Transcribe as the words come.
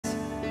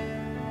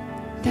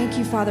Thank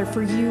you, Father,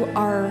 for you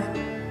are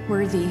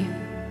worthy.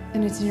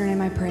 And it's in your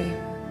name I pray.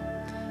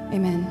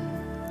 Amen.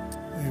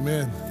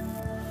 Amen.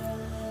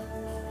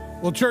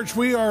 Well, church,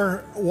 we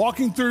are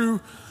walking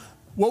through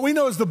what we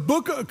know as the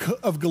book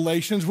of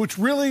Galatians, which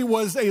really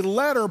was a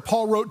letter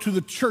Paul wrote to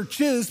the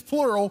churches,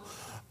 plural,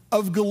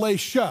 of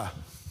Galatia.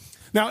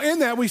 Now, in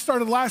that, we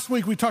started last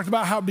week, we talked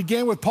about how it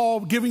began with Paul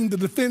giving the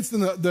defense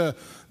and the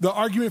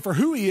argument for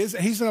who he is.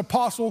 He's an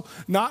apostle,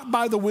 not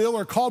by the will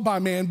or called by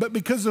man, but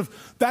because of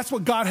that's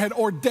what God had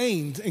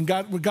ordained and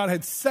what God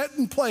had set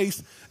in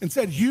place and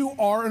said, you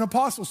are an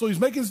apostle. So he's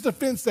making his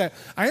defense that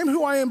I am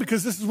who I am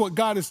because this is what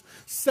God has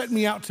set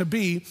me out to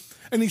be.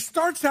 And he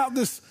starts out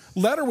this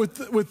letter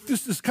with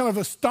just this kind of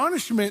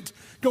astonishment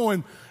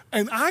going,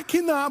 and I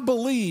cannot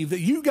believe that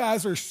you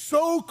guys are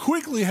so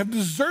quickly have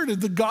deserted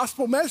the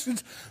gospel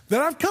message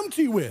that I've come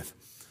to you with.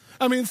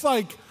 I mean, it's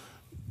like,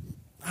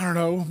 I don't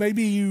know,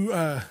 maybe you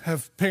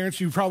have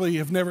parents, you probably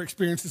have never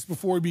experienced this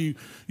before. You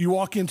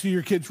walk into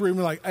your kid's room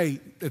and like,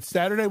 hey, it's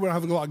Saturday, we don't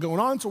have a lot going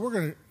on, so we're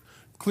going to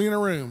clean a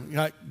room.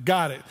 You're like,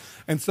 got it.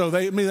 And so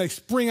they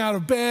spring out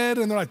of bed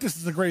and they're like, this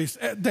is the greatest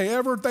day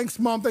ever. Thanks,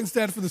 Mom. Thanks,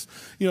 Dad, for this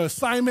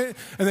assignment.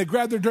 And they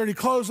grab their dirty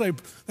clothes. They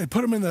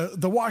put them in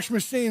the washing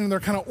machine and they're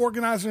kind of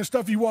organizing their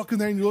stuff. You walk in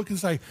there and you look and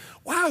say,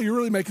 wow, you're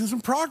really making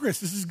some progress.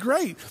 This is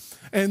great.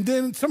 And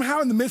then somehow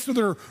in the midst of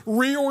their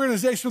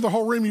reorganization of the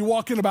whole room, you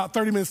walk in about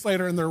 30 minutes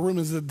later and their room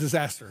is a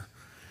disaster.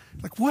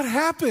 Like, what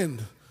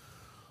happened?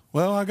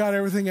 Well, I got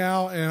everything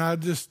out and I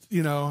just,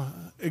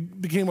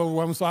 it became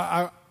overwhelming. So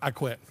I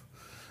quit.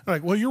 I'm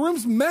like, well, your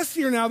room's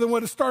messier now than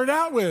what it started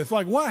out with.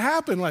 Like, what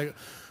happened? Like,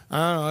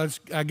 I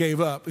don't know, I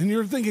gave up. And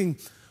you're thinking,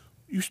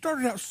 you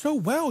started out so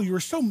well. You were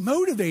so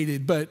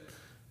motivated, but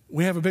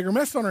we have a bigger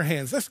mess on our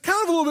hands. That's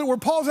kind of a little bit where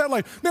Paul's at,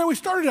 like, man, we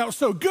started out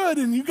so good,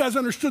 and you guys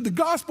understood the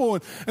gospel,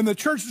 and the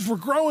churches were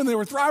growing. They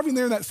were thriving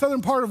there in that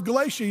southern part of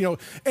Galatia,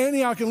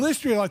 Antioch and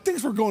Lystra. Like,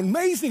 things were going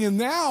amazing, and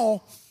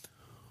now,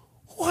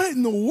 what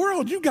in the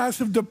world? You guys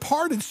have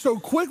departed so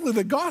quickly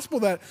the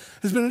gospel that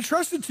has been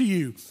entrusted to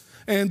you.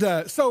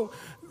 And so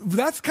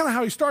that's kind of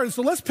how he started.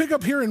 So let's pick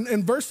up here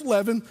in verse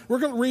 11. We're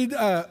going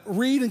to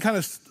read and kind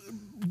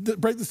of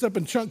break this up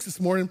in chunks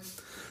this morning.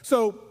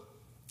 So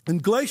in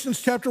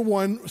Galatians chapter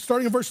 1,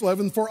 starting in verse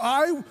 11, for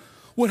I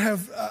would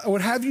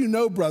have you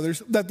know,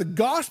 brothers, that the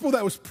gospel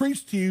that was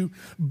preached to you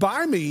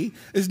by me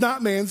is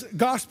not man's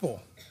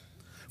gospel.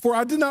 For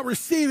I did not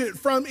receive it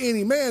from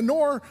any man,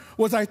 nor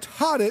was I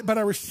taught it, but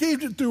I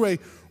received it through a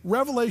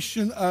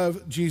revelation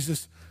of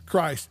Jesus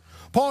Christ.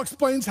 Paul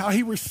explains how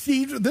he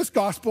received this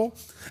gospel,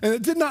 and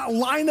it did not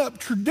line up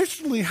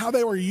traditionally how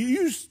they were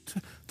used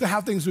to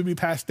how things would be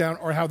passed down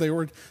or how they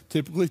were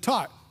typically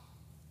taught.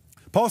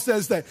 Paul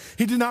says that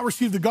he did not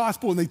receive the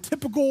gospel in the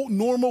typical,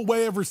 normal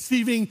way of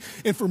receiving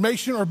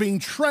information or being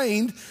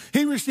trained.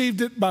 He received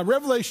it by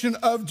revelation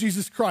of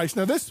Jesus Christ.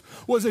 Now, this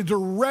was a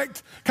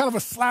direct kind of a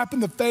slap in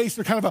the face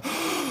or kind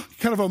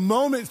of a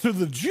moment to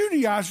the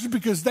Judaizers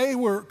because they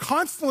were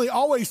constantly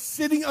always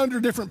sitting under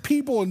different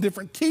people and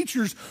different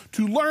teachers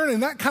to learn,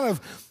 and that kind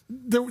of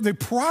they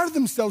prided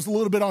themselves a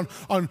little bit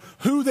on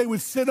who they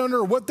would sit under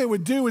or what they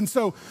would do. And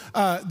so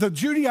the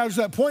Judaizers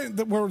at that point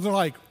where they're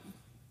like,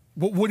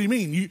 what do you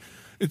mean?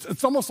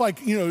 It's almost like,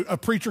 a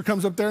preacher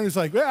comes up there and he's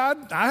like, yeah,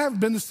 I haven't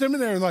been to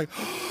seminary. And like,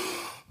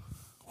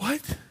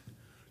 what?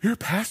 You're a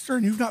pastor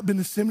and you've not been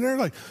to seminary?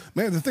 Like,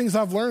 man, the things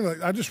I've learned,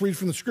 like, I just read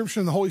from the scripture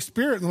and the Holy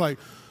Spirit. And like,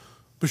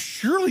 but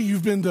surely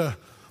you've been to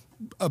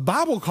a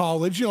Bible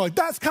college. Like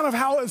that's kind of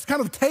how it's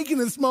kind of taken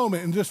this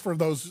moment. And just for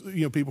those,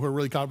 people who are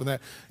really caught up in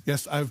that,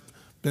 yes, I've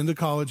been to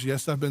college.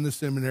 Yes, I've been to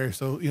seminary.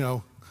 So,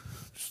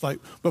 just like,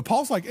 but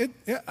Paul's like,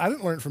 I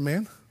didn't learn it from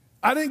man.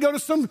 I didn't go to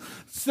some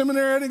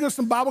seminary. I didn't go to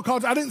some Bible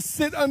college. I didn't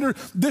sit under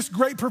this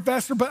great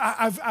professor, but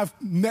I've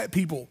met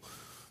people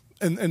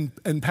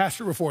and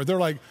pastor before. They're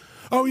like,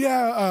 oh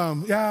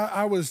yeah,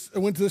 I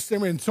went to this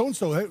seminary and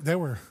so-and-so, they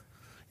were,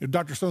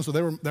 Dr. So-and-so,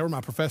 they were my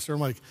professor. I'm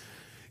like,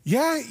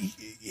 yeah,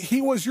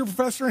 he was your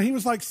professor and he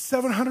was like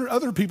 700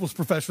 other people's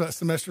professor that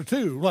semester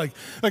too. Like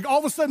all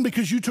of a sudden,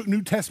 because you took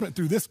New Testament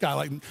through this guy,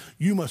 like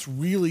you must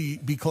really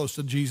be close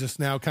to Jesus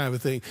now kind of a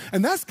thing.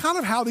 And that's kind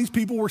of how these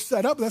people were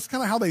set up. That's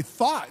kind of how they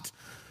thought.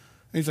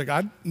 And he's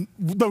like,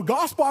 the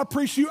gospel I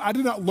preach to you, I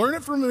did not learn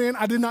it from a man.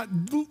 I did not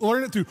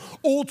learn it through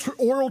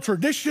oral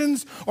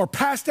traditions or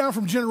passed down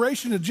from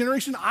generation to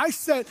generation. I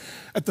sat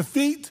at the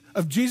feet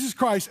of Jesus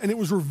Christ and it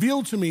was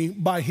revealed to me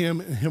by him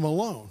and him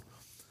alone.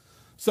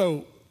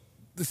 So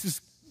this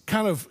is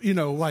kind of,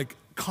 like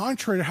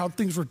contrary to how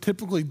things were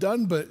typically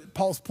done, but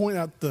Paul's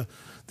pointing out the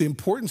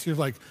importance here,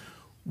 like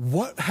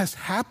what has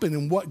happened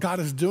and what God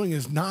is doing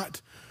is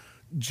not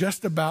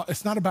just about,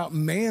 it's not about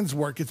man's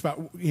work, it's about,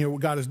 what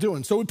God is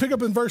doing. So we pick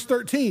up in verse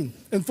 13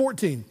 and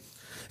 14.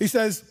 He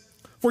says,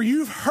 for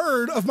you've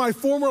heard of my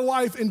former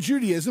life in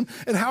Judaism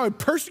and how I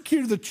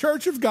persecuted the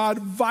church of God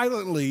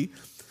violently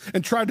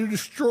and tried to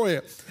destroy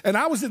it. And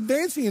I was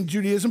advancing in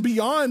Judaism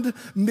beyond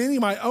many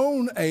my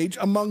own age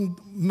among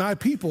my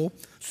people,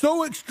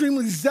 so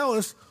extremely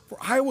zealous, for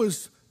I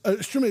was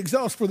extremely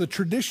zealous for the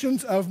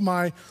traditions of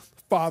my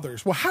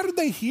fathers. Well, how did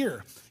they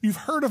hear? You've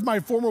heard of my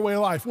former way of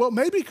life. Well,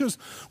 maybe because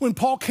when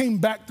Paul came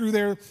back through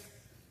there,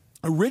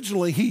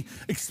 originally, he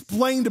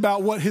explained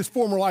about what his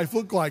former life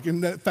looked like,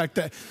 and the fact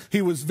that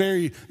he was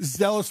very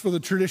zealous for the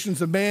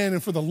traditions of man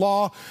and for the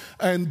law,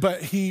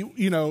 but he,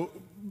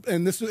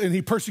 and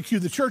he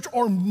persecuted the church.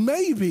 Or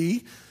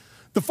maybe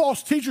the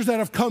false teachers that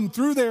have come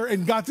through there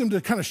and got them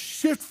to kind of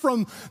shift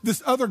from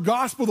this other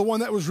gospel, the one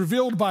that was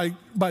revealed by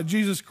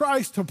Jesus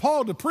Christ to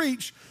Paul to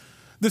preach,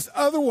 this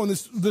other one,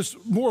 this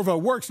more of a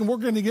works, and we're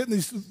going to get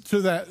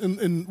to that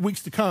in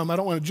weeks to come. I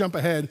don't want to jump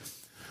ahead,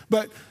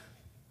 but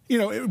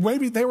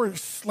maybe they were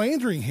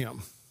slandering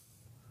him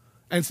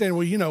and saying,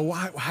 well,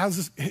 how's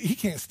this? He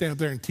can't stand up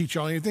there and teach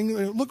y'all anything.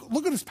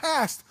 Look at his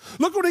past.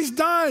 Look what he's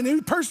done.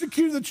 He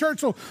persecuted the church.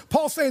 So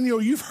Paul's saying,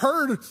 you've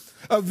heard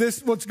of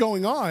this, what's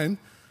going on,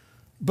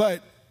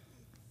 but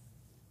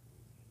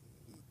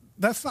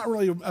that's not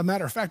really a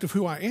matter of fact of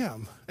who I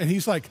am. And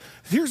he's like,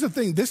 here's the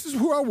thing. This is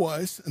who I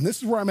was, and this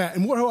is where I'm at.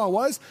 And who I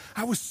was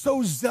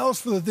so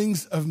zealous for the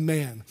things of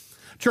man.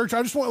 Church,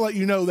 I just want to let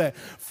you know that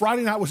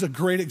Friday night was a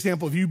great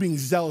example of you being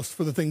zealous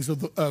for the things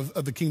of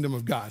the kingdom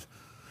of God.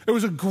 It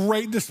was a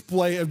great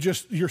display of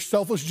just your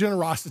selfless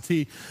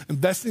generosity,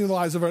 investing in the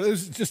lives of others. It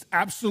was just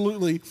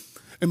absolutely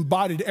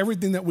embodied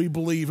everything that we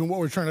believe and what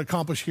we're trying to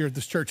accomplish here at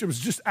this church. It was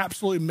just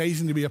absolutely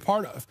amazing to be a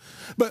part of.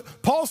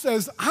 But Paul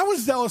says, I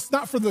was zealous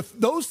not for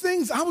those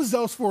things. I was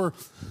zealous for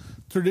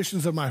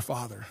traditions of my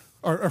father.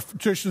 Or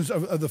traditions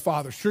of the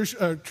fathers,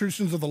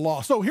 traditions of the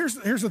law. So here's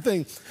the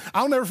thing.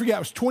 I'll never forget, I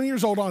was 20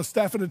 years old on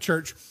staff at a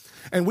church,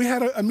 and we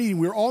had a meeting.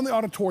 We were all in the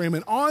auditorium,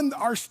 and on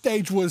our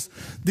stage was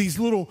these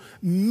little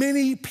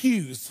mini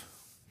pews.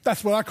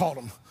 That's what I called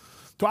them.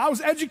 So I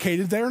was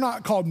educated. They're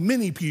not called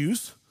mini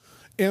pews,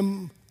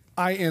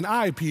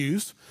 M-I-N-I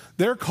pews.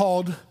 They're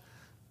called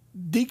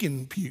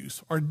deacon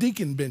pews or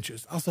deacon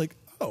benches. I was like,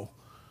 oh.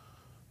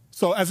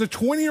 So as a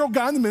 20-year-old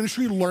guy in the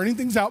ministry learning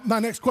things out, my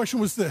next question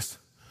was this.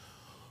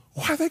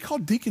 Why are they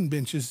called deacon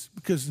benches?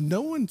 Because no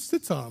one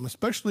sits on them,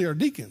 especially our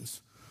deacons.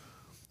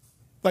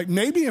 Like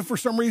maybe if for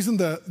some reason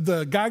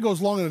the guy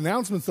goes along in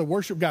announcements, the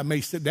worship guy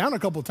may sit down a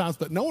couple of times,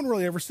 but no one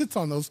really ever sits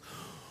on those.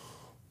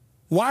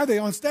 Why are they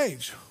on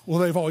stage? Well,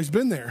 they've always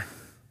been there.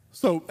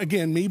 So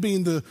again, me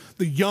being the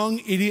young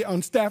idiot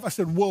on staff, I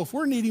said, well, if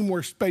we're needing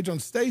more space on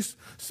stage,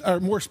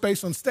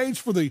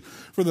 for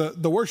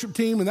the worship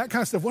team and that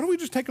kind of stuff, why don't we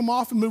just take them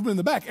off and move them in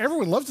the back?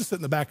 Everyone loves to sit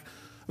in the back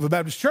of a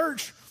Baptist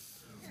church.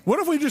 What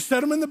if we just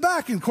set them in the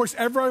back? And of course,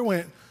 everybody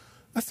went,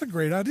 that's a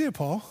great idea,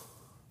 Paul.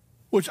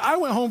 Which I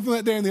went home from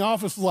that day in the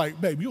office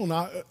like, babe, you will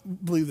not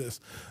believe this.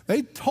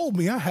 They told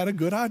me I had a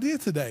good idea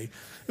today.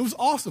 It was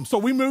awesome. So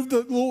we moved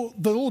the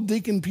little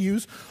deacon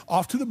pews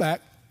off to the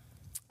back.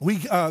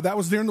 That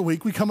was during the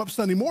week. We come up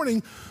Sunday morning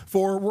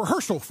for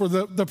rehearsal for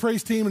the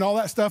praise team and all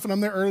that stuff, and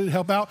I'm there early to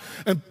help out,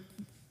 and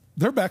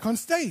they're back on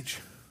stage.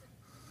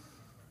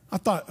 I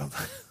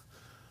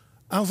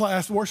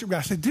asked the worship guy,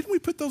 I said, didn't we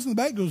put those in the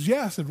back? He goes,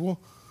 yeah. I said, well,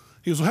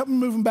 he goes, well, help me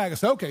move them back. I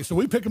said, okay. So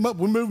we pick them up.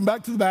 We move them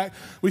back to the back.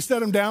 We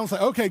set them down. It's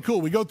like, okay, cool.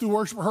 We go through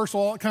worship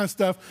rehearsal, all that kind of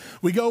stuff.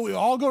 We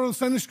all go to the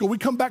Sunday school. We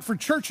come back for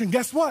church, and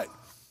guess what?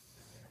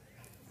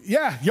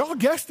 Yeah, y'all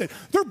guessed it.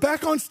 They're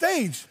back on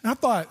stage. And I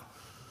thought,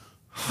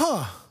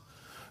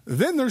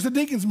 Then there's a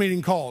deacons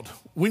meeting called.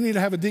 We need to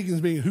have a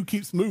deacons meeting. Who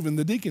keeps moving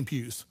the deacon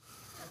pews?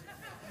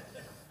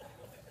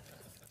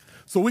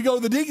 So we go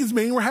to the deacons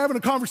meeting. We're having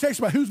a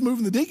conversation about who's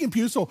moving the deacon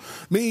pews. So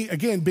me,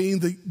 again, being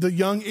the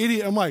young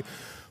idiot, I'm like,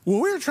 well,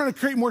 we're trying to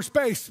create more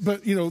space,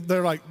 but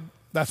they're like,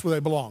 that's where they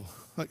belong.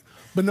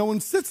 But no one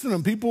sits in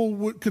them.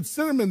 People could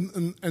sit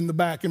them in the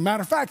back. And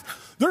matter of fact,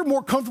 they're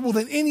more comfortable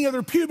than any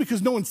other pew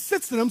because no one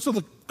sits in them. So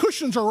the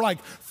cushions are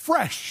like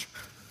fresh.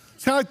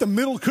 It's kind of like the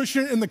middle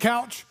cushion in the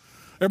couch.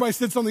 Everybody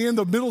sits on the end.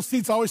 The middle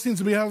seats always seems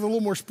to have a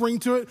little more spring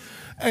to it.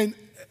 And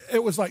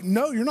it was like,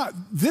 no, you're not.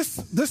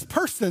 This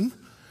person,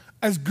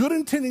 as good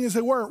intending as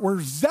they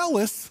were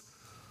zealous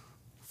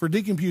for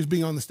deacon pews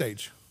being on the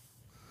stage.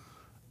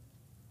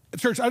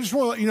 Church, I just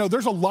want to let you know,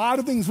 there's a lot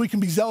of things we can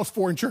be zealous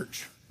for in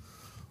church.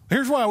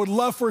 Here's what I would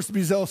love for us to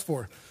be zealous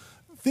for.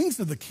 Things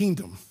of the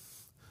kingdom.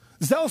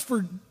 Zealous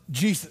for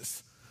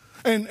Jesus.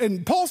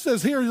 And Paul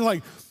says here, he's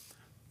like,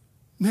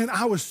 man,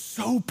 I was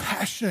so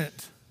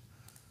passionate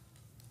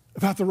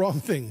about the wrong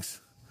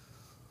things.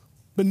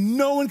 But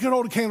no one could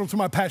hold a candle to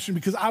my passion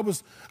because I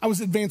was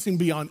advancing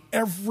beyond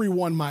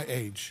everyone my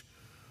age.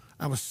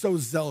 I was so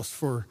zealous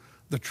for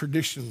the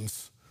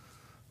traditions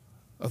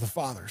of the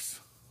fathers.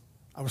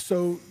 I was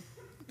so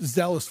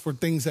zealous for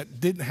things that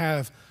didn't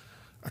have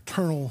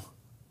eternal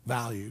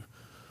value.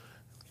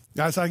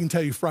 Guys, I can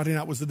tell you Friday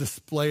night was a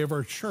display of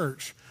our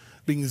church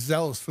being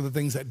zealous for the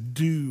things that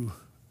do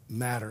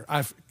matter.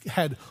 I've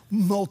had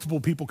multiple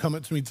people come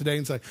up to me today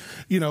and say,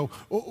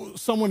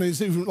 someone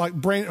is even like,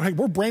 hey,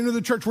 we're brand new to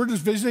the church. We're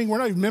just visiting. We're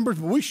not even members,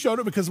 but we showed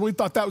it because we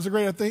thought that was a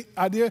great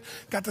idea.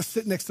 Got to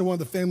sit next to one of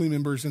the family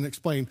members and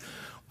explain,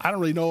 I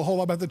don't really know a whole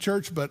lot about the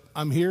church, but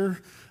I'm here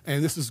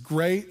and this is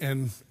great.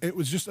 And it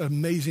was just an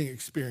amazing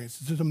experience.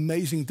 It's just an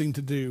amazing thing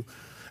to do.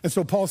 And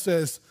so Paul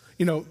says,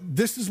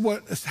 this is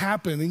what is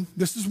happening.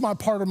 This is my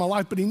part of my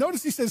life. But he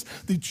says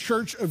the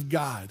church of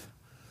God.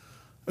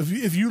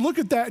 If you look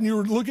at that and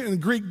you're looking in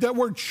Greek, that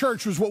word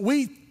church was what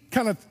we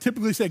kind of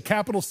typically say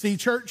capital C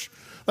church.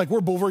 Like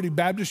we're Bulverde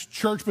Baptist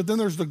Church, but then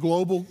there's the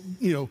global,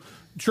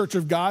 church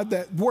of God.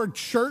 That word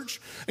church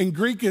in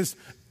Greek is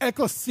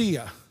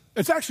ekklesia.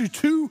 It's actually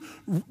two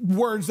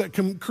words that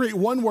can create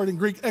one word in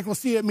Greek.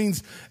 Ekklesia, it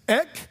means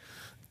ek,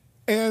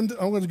 and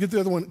I'm going to get the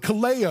other one,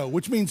 kaleo,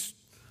 which means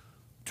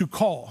to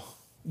call.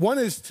 One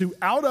is to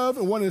out of,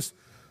 and one is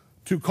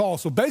to call.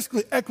 So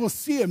basically,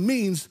 ekklesia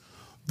means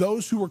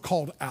those who were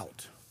called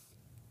out.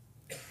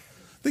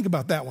 Think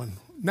about that one.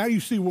 Now you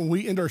see when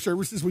we end our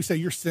services, we say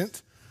you're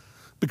sent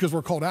because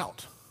we're called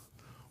out.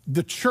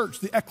 The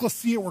church, the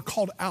ecclesia, we're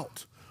called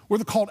out. We're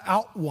the called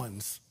out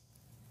ones.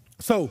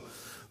 So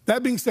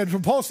that being said,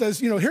 Paul says,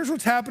 here's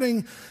what's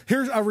happening.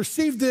 I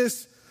received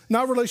this,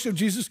 not a revelation of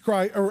Jesus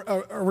Christ, or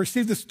I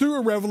received this through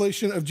a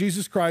revelation of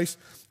Jesus Christ.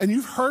 And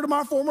you've heard of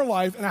my former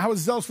life and I was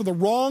zealous for the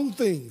wrong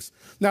things.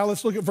 Now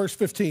let's look at verse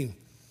 15.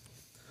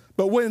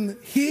 But when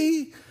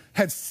he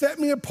had set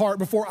me apart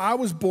before I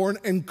was born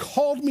and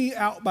called me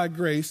out by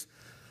grace,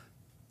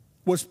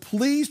 was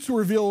pleased to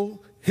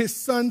reveal his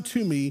son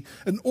to me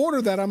in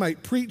order that I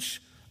might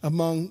preach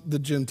among the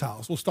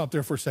Gentiles. We'll stop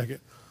there for a second.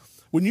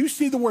 When you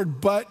see the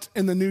word but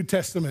in the New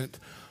Testament,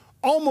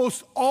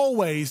 almost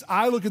always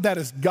I look at that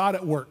as God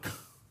at work.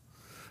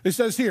 It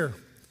says here,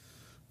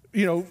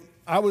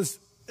 I was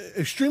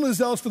extremely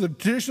zealous for the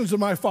traditions of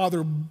my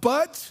father,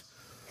 but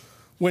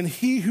when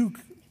he who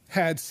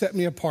had set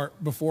me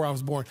apart before I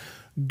was born,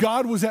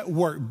 God was at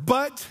work,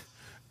 but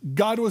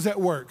God was at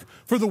work.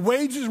 For the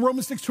wages,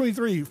 Romans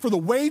 6:23, for the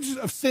wages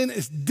of sin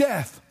is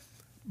death,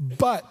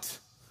 but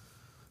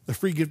the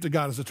free gift of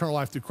God is eternal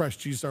life through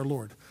Christ Jesus our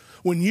Lord.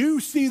 When you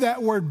see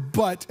that word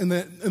but in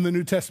the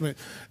New Testament,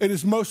 it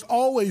is most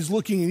always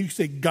looking, and you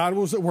say, God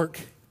was at work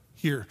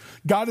here.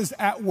 God is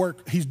at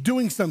work. He's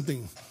doing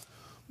something,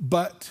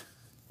 but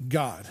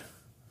God.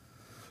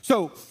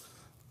 So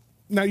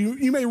now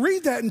you may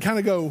read that and kind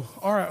of go,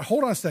 all right,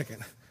 hold on a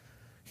second.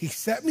 He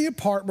set me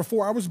apart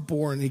before I was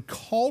born. He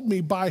called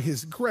me by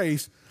his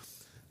grace.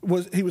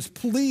 He was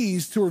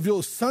pleased to reveal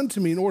his son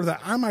to me in order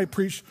that I might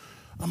preach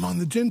among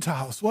the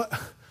Gentiles. What?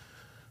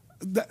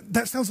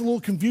 That sounds a little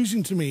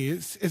confusing to me.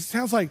 It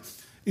sounds like,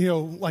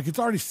 like it's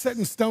already set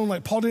in stone,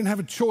 like Paul didn't have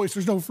a choice.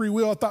 There's no free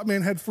will. I thought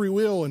man had free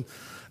will.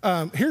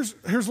 And here's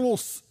a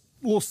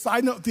little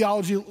side note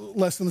theology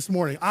lesson this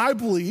morning. I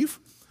believe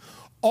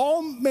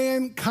all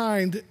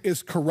mankind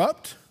is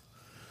corrupt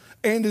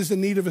and is in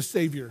need of a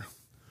savior.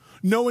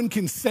 No one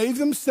can save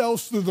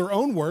themselves through their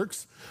own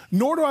works,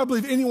 nor do I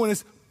believe anyone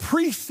is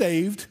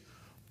pre-saved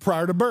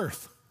prior to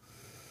birth.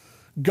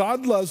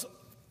 God loves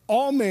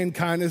all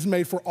mankind, has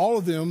made for all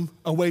of them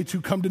a way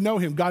to come to know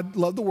him. God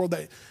loved the world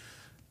that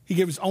he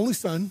gave his only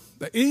son,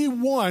 that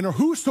anyone or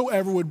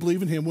whosoever would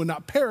believe in him would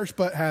not perish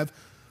but have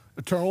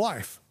eternal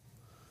life.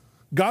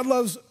 God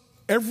loves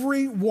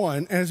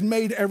everyone and has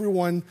made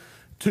everyone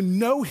to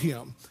know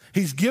him.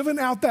 He's given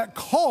out that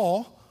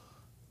call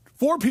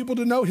for people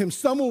to know him.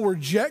 Some will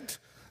reject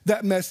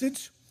that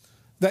message,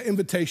 that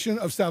invitation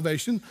of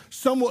salvation.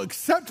 Some will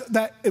accept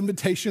that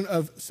invitation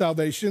of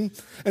salvation.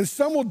 And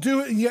some will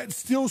do it and yet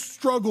still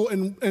struggle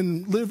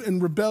and live in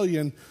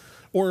rebellion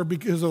or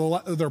because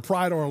of their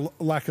pride or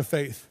a lack of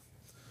faith.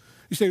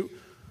 You say,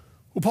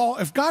 well, Paul,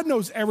 if God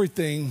knows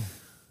everything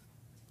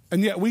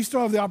and yet we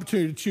still have the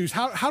opportunity to choose,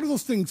 how do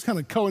those things kind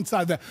of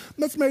coincide?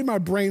 That's made my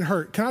brain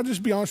hurt. Can I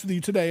just be honest with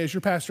you today as your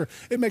pastor?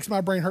 It makes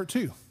my brain hurt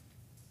too.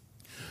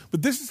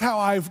 But this is how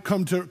I've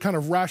come to kind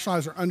of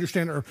rationalize or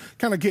understand or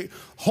kind of get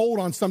hold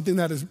on something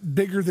that is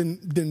bigger than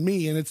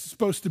me, and it's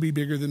supposed to be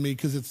bigger than me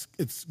because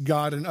it's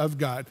God and of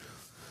God.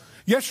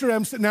 Yesterday,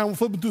 I'm sitting down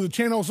flipping through the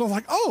channels, and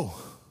I'm like,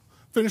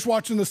 finished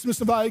watching the Smith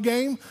Valley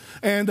game,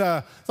 and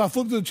so I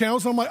flipped through the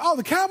channels, and I'm like,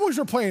 the Cowboys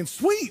are playing.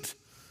 Sweet.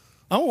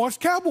 I'm going to watch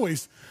the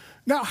Cowboys.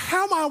 Now,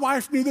 how my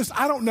wife knew this,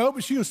 I don't know,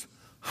 but she goes,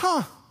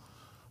 I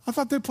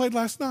thought they played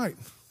last night.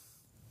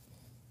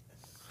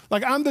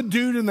 Like, I'm the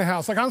dude in the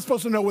house. Like, I'm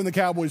supposed to know when the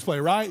Cowboys play,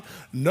 right?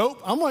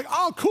 Nope. I'm like,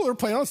 cool, they're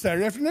playing on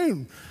Saturday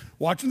afternoon.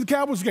 Watching the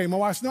Cowboys game. My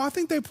wife said, no, I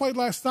think they played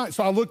last night.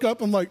 So I look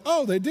up, I'm like,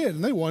 they did.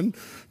 And they won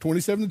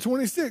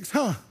 27-26,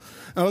 And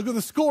I look at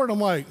the score, and I'm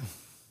like,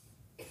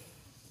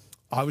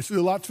 obviously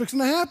a lot's fixing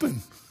to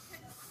happen.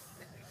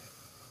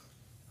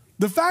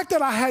 The fact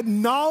that I had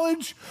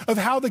knowledge of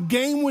how the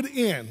game would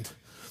end,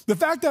 the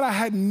fact that I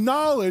had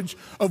knowledge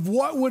of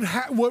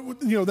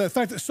the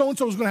fact that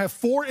so-and-so was going to have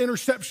 4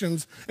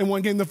 interceptions in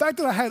one game, the fact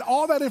that I had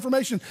all that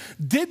information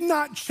did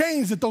not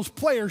change that those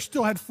players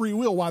still had free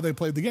will while they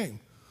played the game.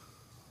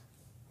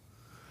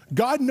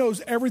 God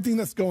knows everything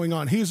that's going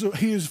on. He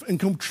is in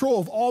control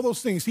of all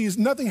those things.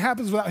 Nothing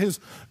happens without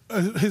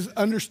his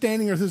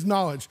understanding or his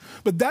knowledge.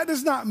 But that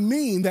does not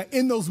mean that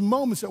in those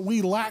moments that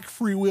we lack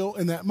free will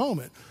in that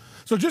moment.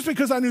 So just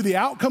because I knew the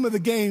outcome of the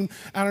game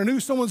and I knew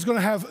someone's going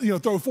to have,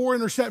 throw 4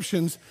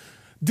 interceptions,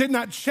 did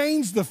not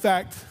change the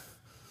fact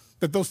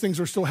that those things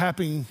are still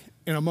happening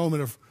in a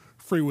moment of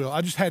free will.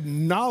 I just had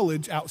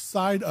knowledge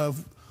outside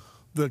of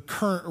the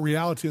current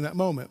reality in that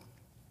moment.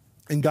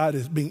 And God,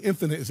 is being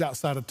infinite, is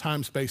outside of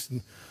time, space,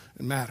 and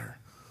matter.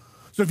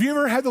 So if you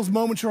ever had those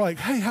moments you're like,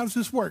 hey, how does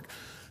this work?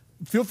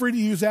 Feel free to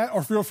use that,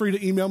 or feel free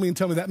to email me and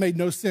tell me that made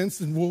no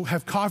sense, and we'll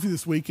have coffee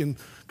this week, and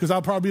because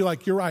I'll probably be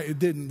like, you're right, it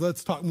didn't.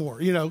 Let's talk more,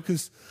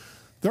 because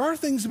there are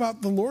things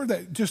about the Lord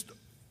that just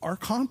are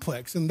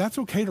complex, and that's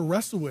okay to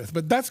wrestle with.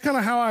 But that's kind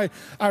of how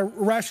I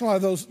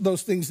rationalize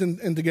those things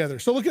in together.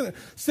 So look at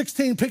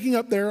 16, picking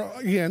up there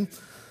again.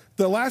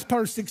 The last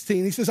part of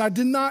 16, he says, I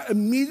did not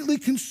immediately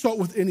consult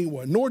with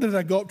anyone, nor did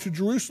I go up to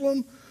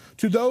Jerusalem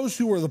to those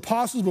who were the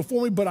apostles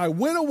before me, but I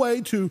went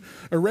away to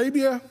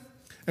Arabia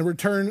and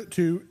returned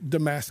to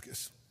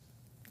Damascus.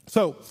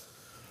 So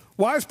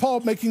why is Paul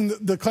making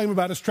the claim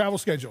about his travel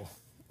schedule?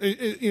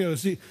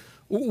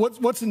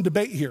 What's in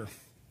debate here?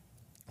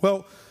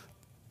 Well,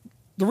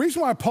 the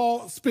reason why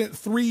Paul spent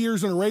 3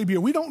 years in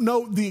Arabia, we don't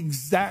know the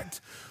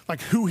exact,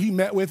 who he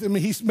met with. I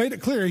mean, he's made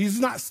it clear he's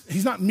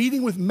not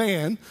meeting with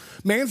man.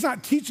 Man's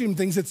not teaching him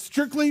things. It's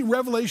strictly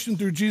revelation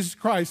through Jesus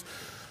Christ.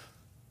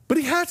 But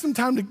he had some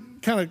time to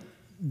kind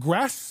of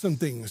grasp some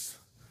things.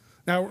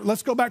 Now,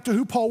 let's go back to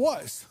who Paul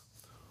was.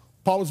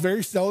 Paul was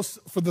very zealous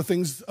for the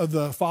things of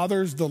the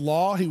fathers, the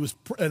law. He was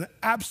an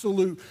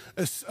absolute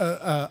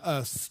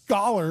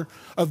scholar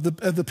of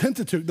the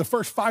Pentateuch, the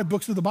first 5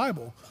 books of the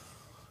Bible.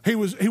 He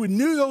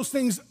knew those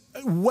things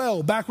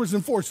well, backwards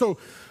and forwards. So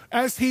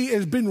as he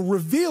has been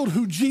revealed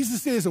who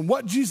Jesus is and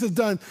what Jesus has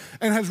done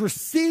and has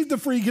received the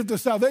free gift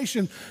of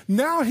salvation,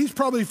 now he's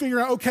probably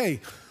figuring out, okay,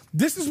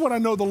 this is what I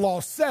know the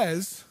law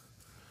says,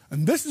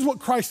 and this is what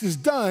Christ has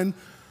done.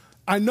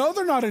 I know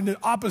they're not in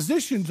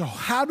opposition, so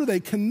how do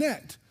they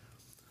connect?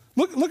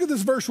 Look at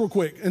this verse real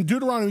quick in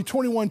Deuteronomy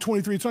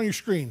 21:23. It's on your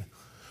screen.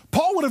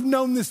 Paul would have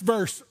known this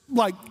verse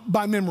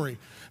by memory.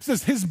 It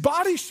says, his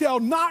body shall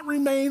not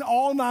remain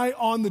all night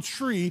on the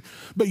tree,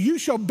 but you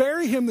shall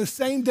bury him the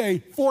same day,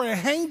 for a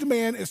hanged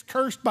man is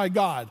cursed by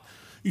God.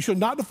 You shall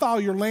not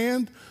defile your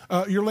land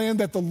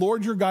that the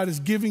Lord your God is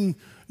giving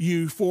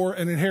you for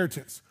an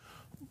inheritance.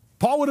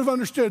 Paul would have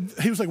understood.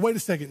 He was like, wait a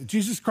second.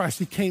 Jesus Christ,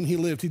 he came, he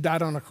lived, he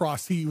died on a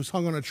cross, he was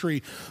hung on a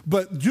tree.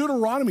 But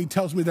Deuteronomy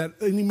tells me that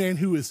any man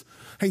who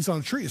hangs on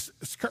a tree is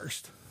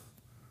cursed.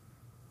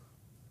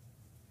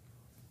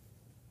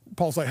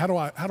 Paul's like, how do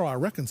I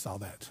reconcile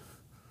that?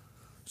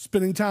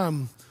 Spending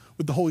time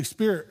with the Holy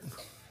Spirit,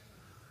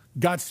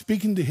 God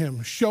speaking to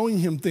him, showing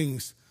him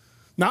things,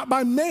 not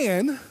by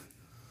man,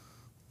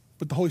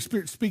 but the Holy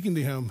Spirit speaking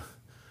to him.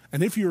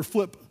 And if you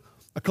flip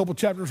a couple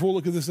chapters, we'll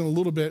look at this in a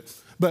little bit,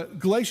 but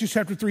Galatians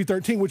chapter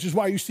 3:13, which is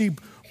why you see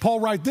Paul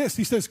write this.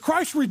 He says,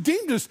 Christ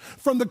redeemed us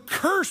from the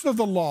curse of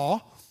the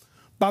law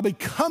by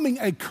becoming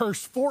a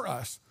curse for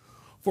us.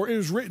 For it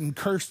is written,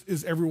 cursed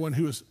is everyone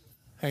who is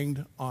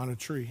hanged on a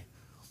tree.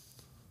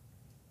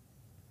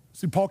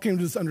 See, Paul came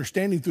to this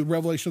understanding through the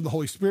revelation of the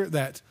Holy Spirit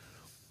that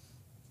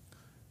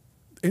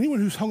anyone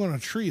who's hung on a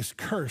tree is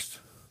cursed.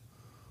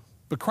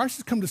 But Christ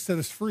has come to set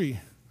us free.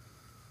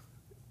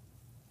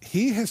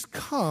 He has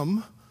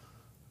come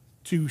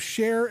to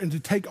share and to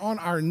take on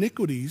our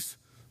iniquities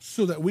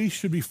so that we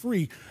should be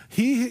free.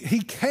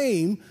 He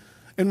came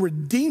and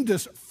redeemed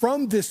us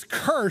from this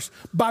curse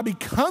by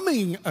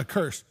becoming a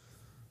curse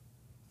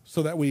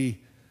so that we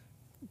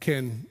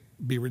can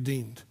be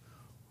redeemed.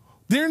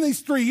 During these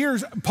 3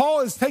 years,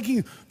 Paul is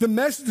taking the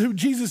message of who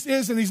Jesus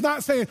is, and he's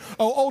not saying,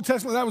 oh, Old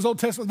Testament, that was Old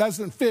Testament, that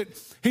doesn't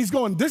fit. He's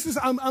going,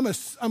 I'm a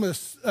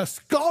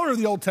scholar of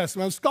the Old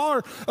Testament. I'm a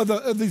scholar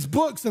of these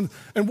books and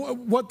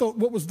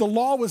what was the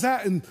law was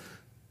at.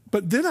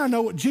 But then I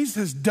know what Jesus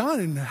has done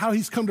and how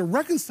he's come to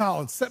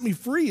reconcile and set me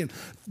free and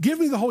give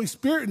me the Holy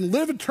Spirit and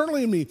live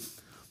eternally in me.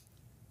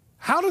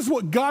 How does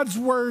what God's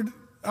word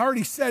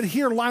already said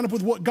here line up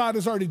with what God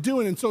is already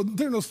doing? And so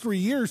during those 3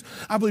 years,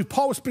 I believe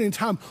Paul was spending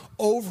time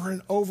over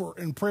and over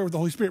in prayer with the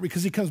Holy Spirit,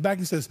 because he comes back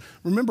and says,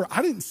 remember,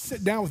 I didn't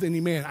sit down with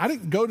any man. I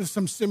didn't go to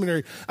some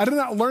seminary. I did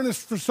not learn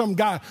this from some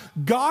guy.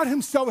 God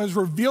himself has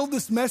revealed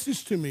this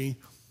message to me,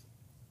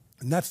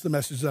 and that's the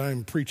message that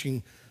I'm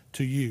preaching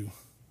to you.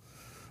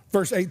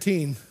 Verse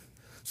 18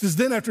 says,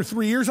 then after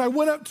 3 years, I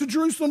went up to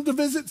Jerusalem to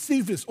visit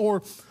Cephas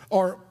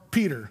or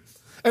Peter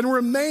and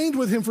remained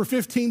with him for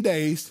 15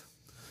 days.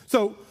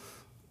 So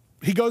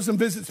he goes and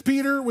visits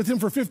Peter with him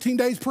for 15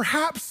 days.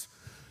 Perhaps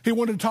he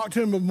wanted to talk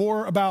to him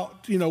more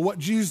about, what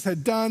Jesus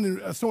had done,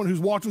 and someone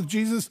who's walked with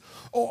Jesus.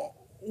 Oh,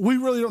 we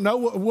really don't know.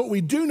 What we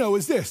do know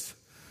is this.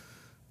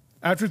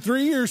 After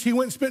 3 years, he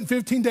went and spent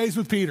 15 days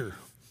with Peter.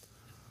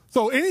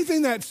 So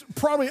anything that's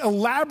probably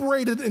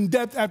elaborated in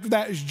depth after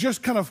that is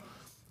just kind of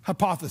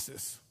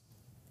hypothesis.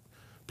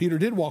 Peter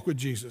did walk with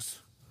Jesus.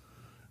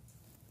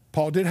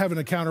 Paul did have an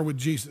encounter with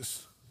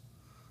Jesus.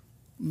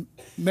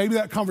 Maybe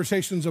that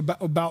conversation's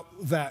about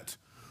that.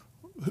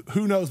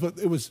 Who knows, but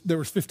there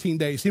was 15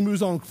 days. He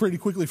moves on pretty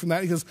quickly from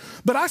that. He goes,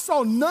 but I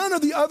saw none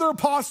of the other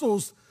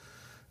apostles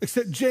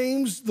except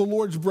James, the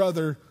Lord's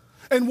brother.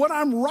 And what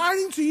I'm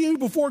writing to you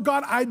before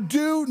God, I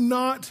do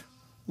not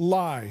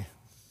lie.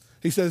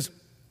 He says,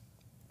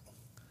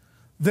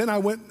 then I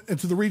went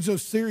into the region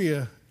of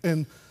Syria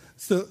and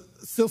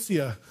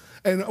Cilicia,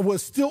 and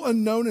was still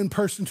unknown in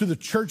person to the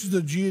churches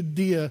of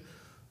Judea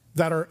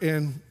that are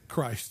in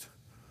Christ.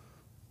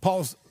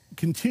 Paul's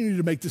continued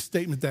to make this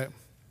statement that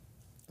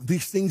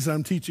these things that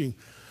I'm teaching,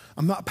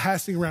 I'm not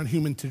passing around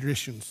human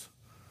traditions.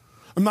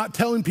 I'm not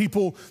telling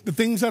people the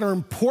things that are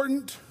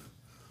important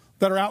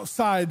that are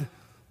outside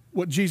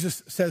what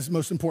Jesus says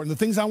most important.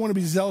 The things I want to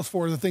be zealous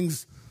for are the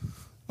things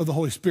of the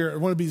Holy Spirit. I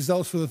want to be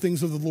zealous for the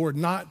things of the Lord,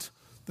 not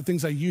the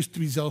things I used to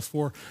be zealous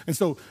for. And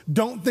so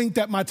don't think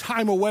that my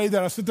time away,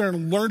 that I sit there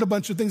and learned a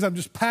bunch of things, I'm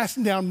just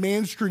passing down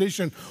man's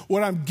tradition.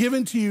 What I'm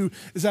giving to you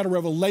is that a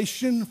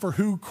revelation for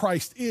who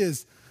Christ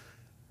is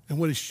and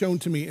what is shown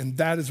to me, and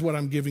that is what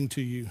I'm giving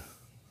to you.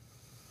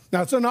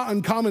 Now, it's not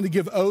uncommon to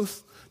give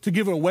oath, to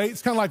give it away.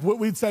 It's kind of like what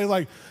we'd say,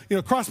 like,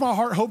 cross my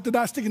heart, hope to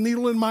die, stick a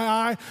needle in my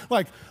eye.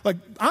 Like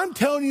I'm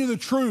telling you the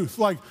truth.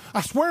 Like,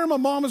 I swear on my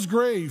mama's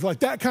grave, like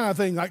that kind of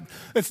thing. Like,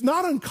 it's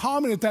not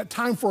uncommon at that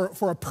time for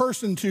a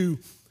person to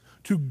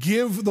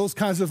give those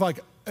kinds of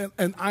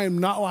and I am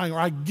not lying, or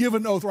I give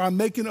an oath, or I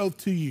make an oath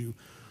to you.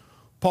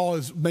 Paul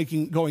is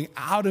going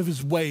out of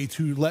his way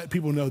to let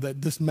people know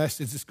that this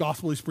message, this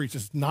gospel he's preached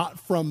is not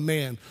from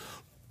man.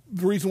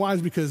 The reason why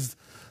is because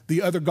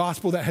the other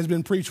gospel that has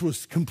been preached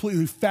was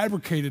completely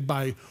fabricated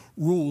by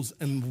rules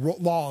and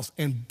laws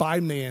and by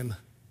man.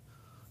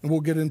 And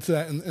we'll get into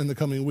that in the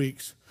coming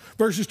weeks.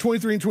 Verses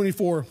 23 and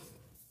 24,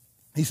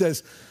 he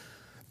says,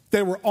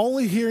 they were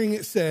only hearing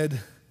it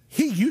said,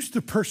 he used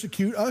to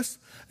persecute us,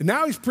 and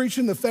now he's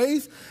preaching the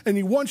faith, and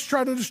he once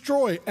tried to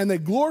destroy, and they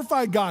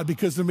glorify God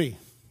because of me.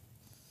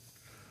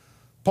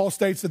 Paul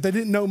states that they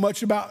didn't know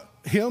much about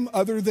him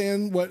other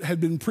than what had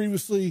been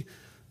previously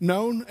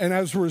known. And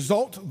as a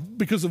result,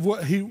 because of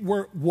what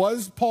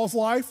was Paul's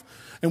life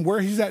and where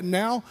he's at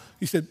now,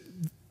 he said,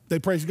 they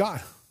praised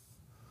God.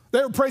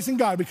 They were praising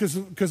God because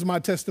of my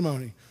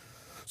testimony.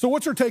 So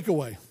what's our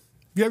takeaway? If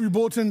you have your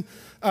bulletin,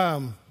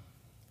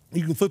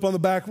 you can flip on the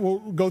back. We'll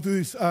go through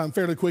these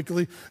fairly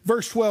quickly.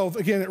 Verse 12,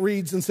 again, it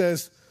reads and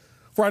says,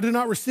 for I did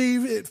not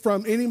receive it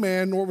from any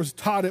man, nor was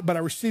taught it, but I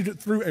received it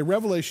through a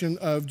revelation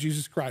of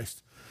Jesus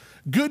Christ.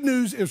 Good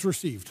news is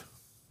received.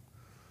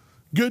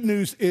 Good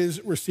news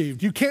is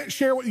received. You can't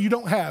share what you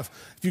don't have.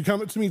 If you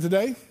come up to me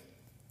today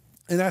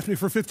and ask me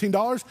for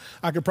 $15,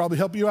 I could probably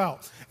help you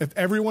out. If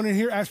everyone in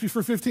here asks me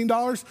for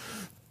 $15,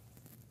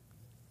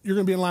 you're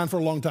going to be in line for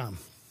a long time.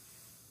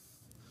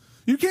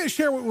 You can't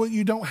share what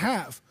you don't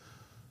have.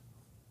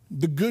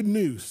 The good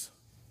news,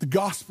 the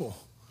gospel,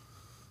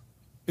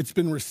 it's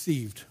been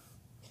received.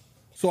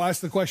 So I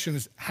ask the question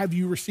is, have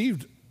you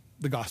received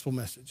the gospel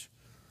message?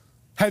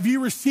 Have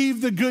you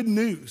received the good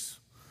news?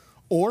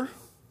 Or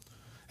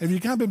have you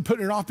kind of been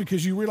putting it off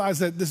because you realize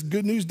that this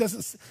good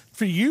news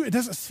for you, it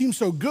doesn't seem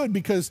so good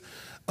because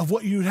of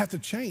what you would have to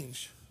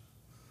change.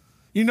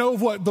 You know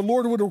of what the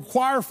Lord would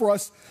require for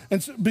us.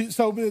 And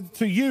so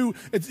to you,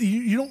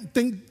 you don't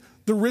think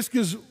the risk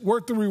is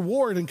worth the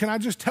reward. And can I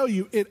just tell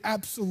you, it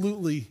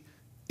absolutely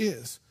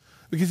is.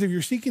 Because if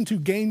you're seeking to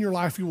gain your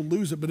life, you will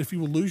lose it. But if you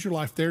will lose your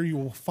life there, you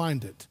will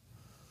find it.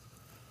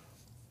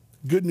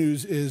 Good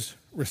news is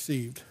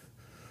received.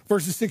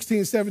 Verses 16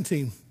 and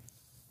 17.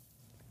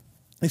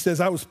 He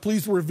says, I was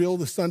pleased to reveal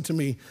the Son to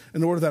me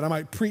in order that I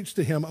might preach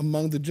to him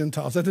among the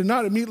Gentiles. I did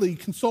not immediately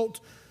consult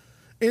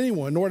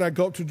anyone, nor did I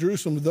go up to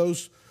Jerusalem to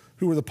those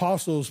who were the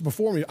apostles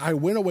before me. I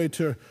went away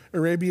to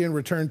Arabia and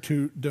returned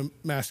to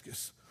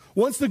Damascus.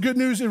 Once the good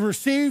news is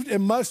received, it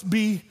must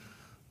be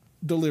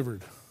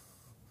delivered.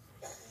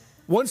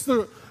 Once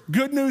the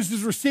good news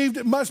is received,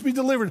 it must be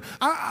delivered.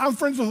 I'm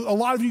friends with a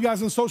lot of you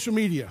guys on social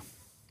media.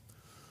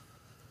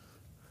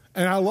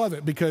 And I love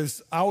it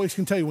because I always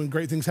can tell you when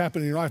great things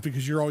happen in your life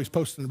because you're always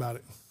posting about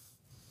it.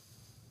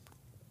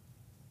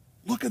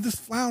 Look at this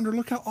flounder.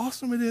 Look how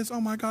awesome it is. Oh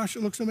my gosh,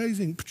 it looks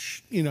amazing.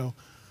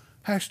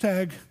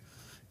 Hashtag,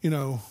 I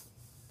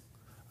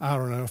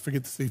don't know. I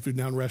forget the seafood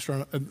down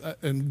restaurant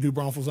in New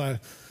Braunfels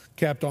I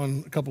capped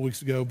on a couple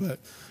weeks ago. But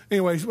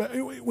anyways,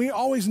 we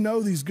always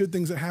know these good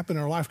things that happen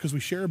in our life because we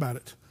share about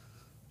it.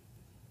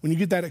 When you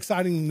get that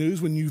exciting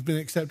news, when you've been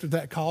accepted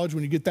at college,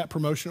 when you get that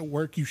promotion at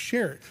work, you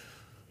share it.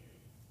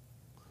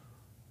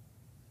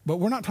 But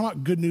we're not talking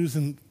about good news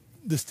in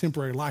this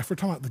temporary life. We're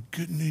talking about the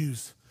good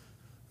news.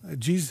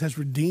 Jesus has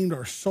redeemed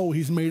our soul.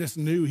 He's made us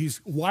new.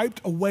 He's wiped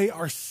away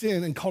our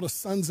sin and called us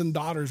sons and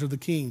daughters of the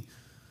King.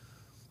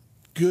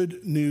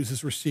 Good news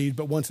is received,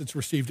 but once it's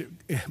received,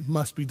 it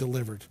must be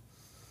delivered.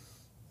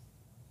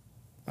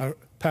 Our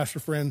pastor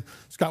friend,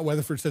 Scott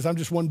Weatherford, says, I'm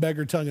just one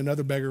beggar telling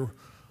another beggar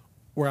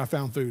where I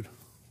found food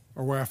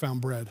or where I found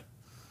bread.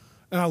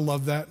 And I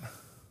love that.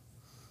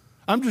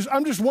 I'm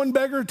just one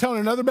beggar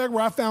telling another beggar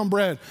where I found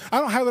bread. I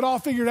don't have it all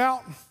figured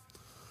out.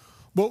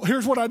 But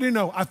here's what I do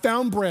know. I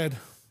found bread.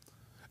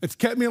 It's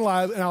kept me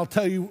alive, and I'll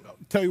tell you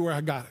where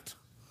I got it.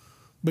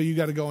 But you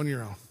got to go on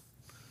your own.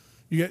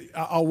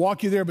 I'll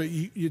walk you there, but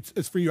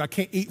it's for you. I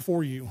can't eat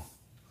for you.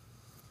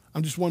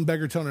 I'm just one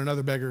beggar telling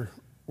another beggar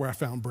where I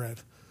found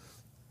bread.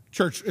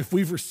 Church, if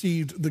we've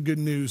received the good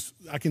news,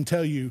 I can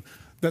tell you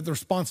that the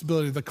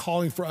responsibility, the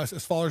calling for us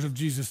as followers of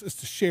Jesus is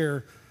to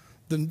share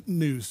the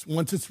news.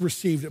 Once it's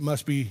received, it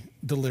must be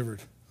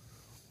delivered.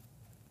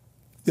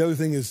 The other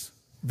thing is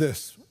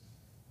this,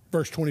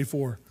 verse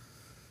 24.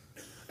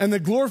 And they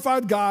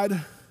glorified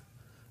God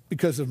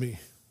because of me.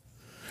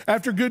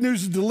 After good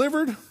news is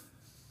delivered,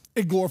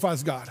 it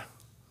glorifies God.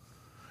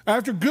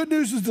 After good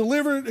news is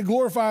delivered, it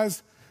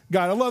glorifies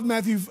God. I love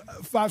Matthew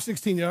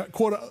 5:16. I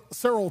quote it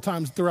several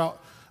times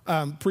throughout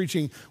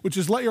preaching, which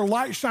is, let your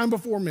light shine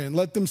before men.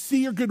 Let them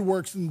see your good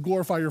works and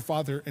glorify your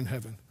Father in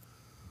heaven.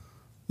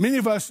 Many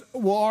of us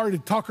will already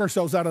talk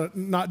ourselves out of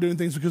not doing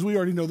things because we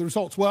already know the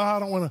results. Well, I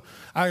don't want to,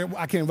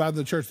 I can't invite them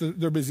to the church.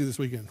 They're busy this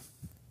weekend.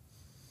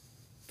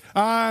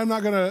 I'm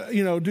not going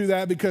to, do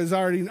that because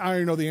I already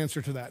know the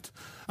answer to that.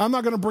 I'm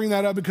not going to bring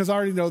that up because I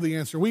already know the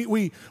answer.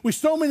 We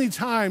so many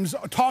times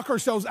talk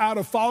ourselves out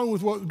of following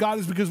with what God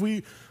is because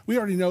we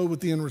already know what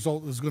the end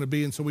result is going to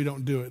be, and so we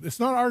don't do it. It's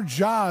not our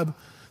job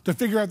to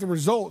figure out the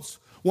results.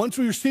 Once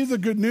we receive the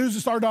good news,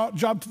 it's our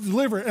job to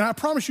deliver it. And I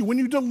promise you, when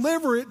you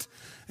deliver it,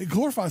 it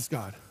glorifies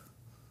God.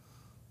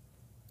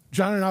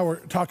 John and I were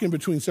talking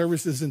between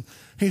services, and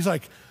he's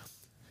like,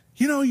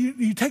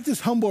 you take this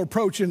humble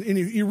approach, and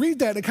you read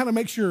that, it kind of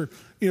makes your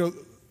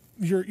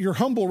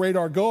humble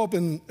radar go up,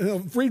 and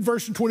read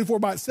verse 24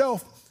 by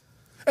itself.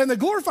 And they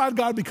glorified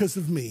God because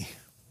of me.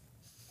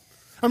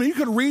 I mean, you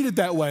could read it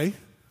that way.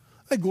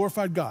 They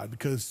glorified God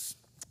because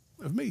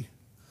of me.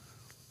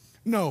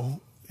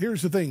 No,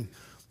 here's the thing.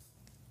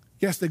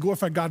 Yes, they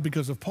glorified God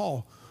because of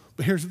Paul,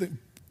 but here's the thing.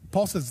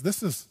 Paul says,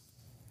 this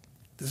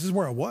is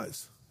where I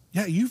was.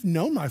 Yeah, you've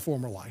known my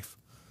former life.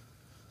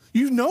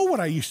 You know what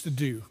I used to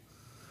do.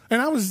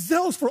 And I was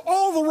zealous for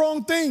all the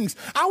wrong things.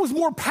 I was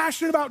more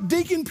passionate about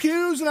deacon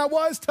pews than I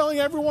was telling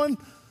everyone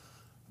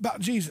about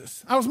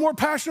Jesus. I was more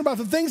passionate about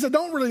the things that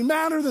don't really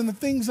matter than the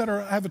things that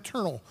have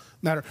eternal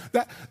matter.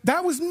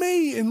 That was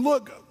me. And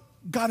look,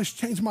 God has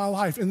changed my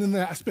life. And then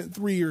I spent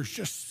 3 years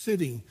just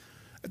sitting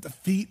at the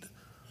feet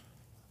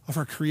of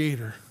our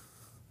Creator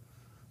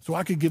so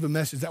I could give a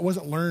message that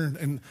wasn't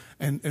learned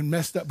and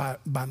messed up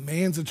by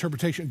man's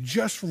interpretation,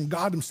 just from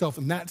God himself.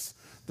 And that's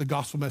the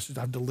gospel message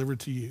I've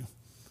delivered to you.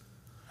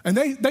 And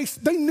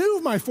they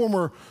knew my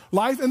former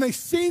life, and they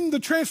seen the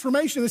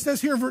transformation. It says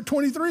here in verse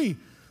 23,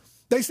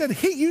 they said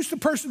he used to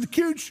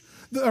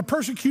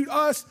persecute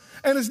us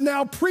and is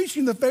now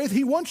preaching the faith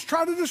he once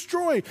tried to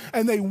destroy.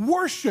 And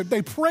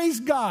they praise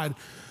God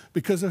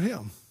because of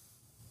him.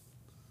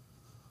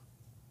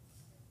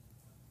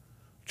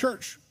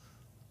 Church,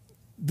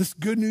 this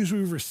good news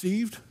we've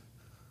received,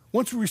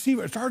 once we receive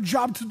it, it's our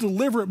job to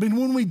deliver it. But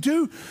when we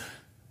do,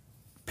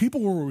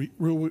 people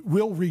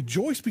will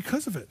rejoice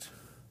because of it.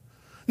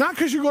 Not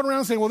because you're going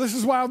around saying, well, this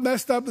is why I've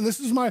messed up and this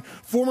is my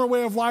former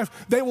way of life.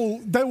 They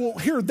will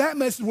hear that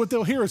message. What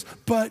they'll hear is,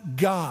 but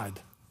God.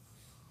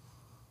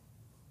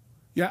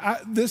 Yeah,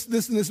 this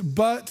and this,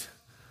 but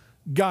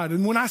God.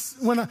 And when I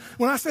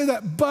say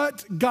that,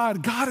 but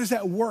God, God is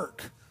at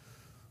work.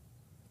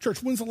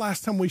 Church, when's the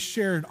last time we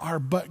shared our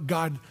but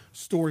God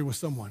story with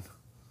someone?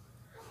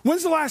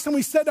 When's the last time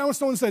we sat down with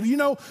someone and said,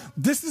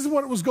 this is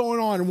what was going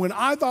on, and when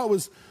I thought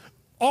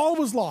all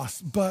was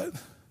lost, but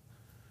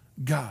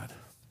God.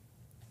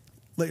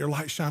 Let your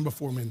light shine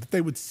before men, that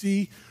they would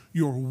see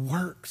your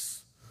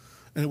works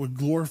and it would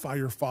glorify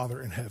your Father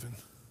in heaven.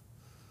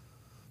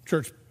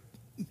 Church,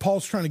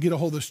 Paul's trying to get a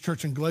hold of this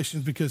church in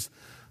Galatians because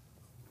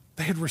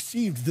they had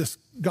received this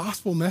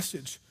gospel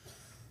message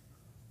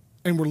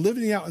and were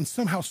living it out, and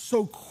somehow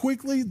so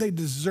quickly they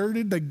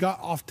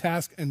got off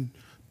task and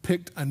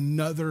picked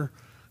another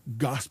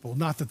gospel.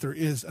 Not that there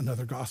is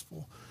another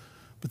gospel,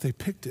 but they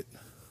picked it.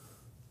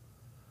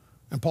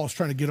 And Paul's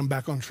trying to get them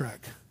back on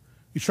track.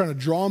 He's trying to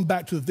draw them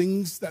back to the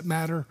things that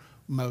matter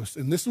most.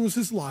 And this was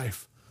his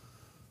life.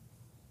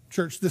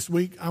 Church, this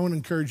week, I want to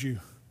encourage you.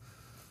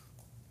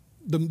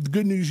 The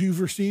good news you've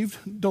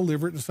received,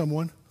 deliver it to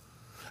someone.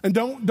 And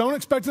don't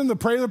expect them to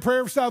pray the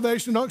prayer of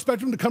salvation. Don't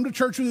expect them to come to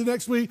church with you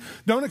next week.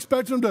 Don't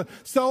expect them to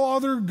sell all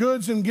their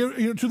goods and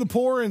give to the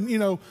poor. And,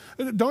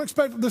 don't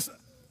expect this.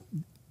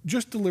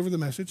 Just deliver the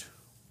message.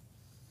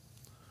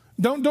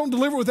 Don't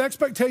deliver with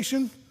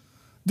expectation.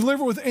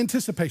 Deliver with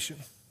anticipation.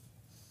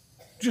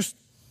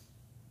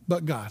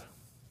 But God.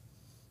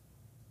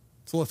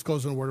 So let's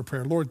close in a word of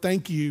prayer. Lord,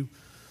 thank you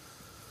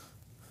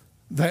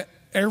that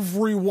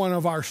every one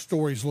of our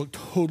stories look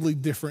totally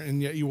different,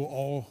 and yet you will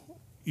all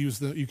use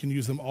them. You can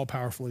use them all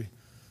powerfully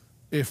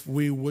if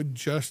we would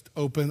just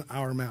open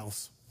our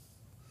mouths.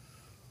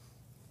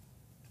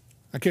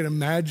 I can't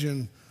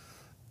imagine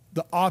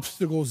the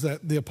obstacles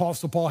that the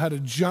Apostle Paul had to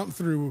jump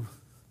through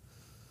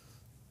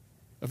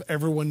of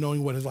everyone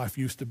knowing what his life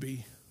used to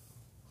be,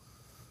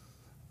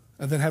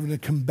 and then having to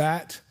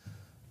combat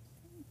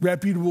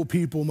reputable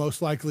people,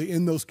 most likely,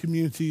 in those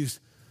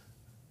communities,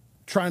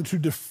 trying to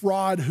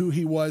defraud who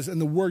he was and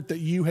the work that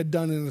you had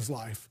done in his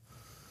life.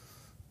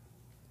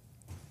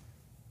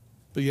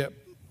 But yet,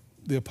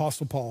 the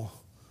Apostle Paul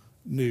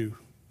knew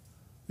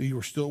that you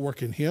were still at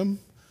work in him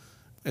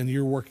and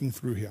you're working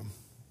through him.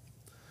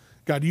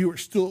 God, you are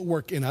still at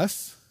work in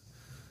us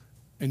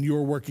and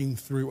you're working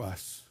through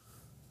us.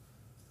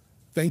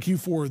 Thank you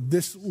for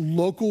this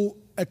local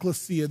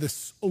ecclesia,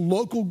 this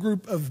local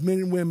group of men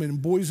and women,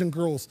 boys and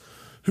girls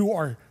who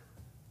are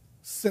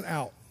sent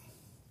out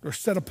or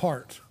set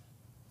apart.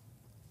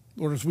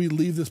 Lord, as we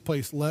leave this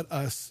place, let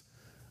us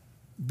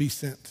be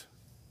sent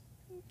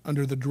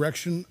under the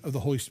direction of the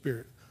Holy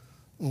Spirit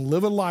and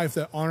live a life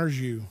that honors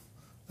you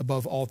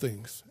above all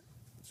things.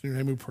 In your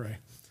name we pray.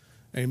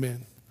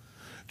 Amen.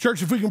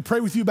 Church, if we can pray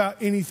with you about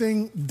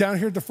anything, down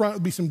here at the front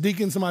would be some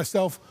deacons and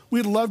myself.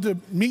 We'd love to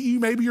meet you.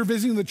 Maybe you're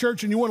visiting the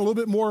church and you want a little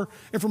bit more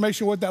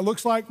information on what that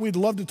looks like. We'd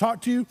love to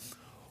talk to you.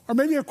 Or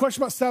maybe you have a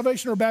question about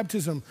salvation or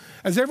baptism.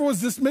 As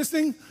everyone's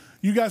dismissing,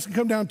 you guys can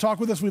come down and talk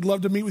with us. We'd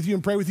love to meet with you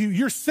and pray with you.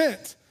 You're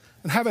sent,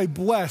 and have a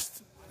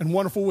blessed and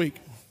wonderful week.